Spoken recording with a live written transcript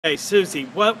Hey, Susie,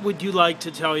 what would you like to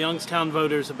tell Youngstown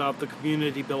voters about the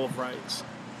Community Bill of Rights?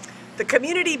 The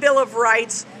Community Bill of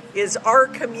Rights is our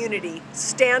community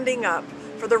standing up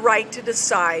for the right to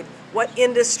decide what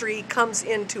industry comes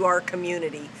into our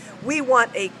community. We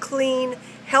want a clean,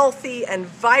 healthy, and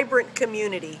vibrant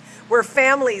community where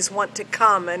families want to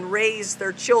come and raise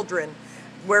their children,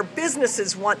 where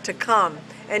businesses want to come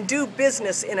and do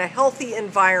business in a healthy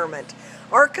environment.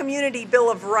 Our Community Bill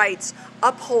of Rights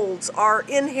upholds our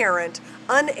inherent,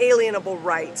 unalienable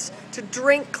rights to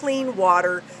drink clean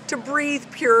water, to breathe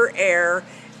pure air,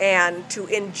 and to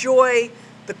enjoy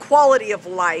the quality of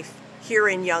life here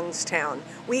in Youngstown.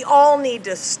 We all need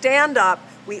to stand up,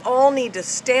 we all need to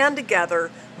stand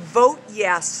together, vote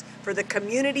yes for the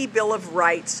Community Bill of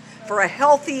Rights for a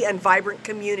healthy and vibrant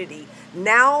community,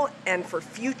 now and for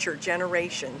future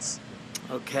generations.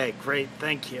 Okay, great,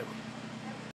 thank you.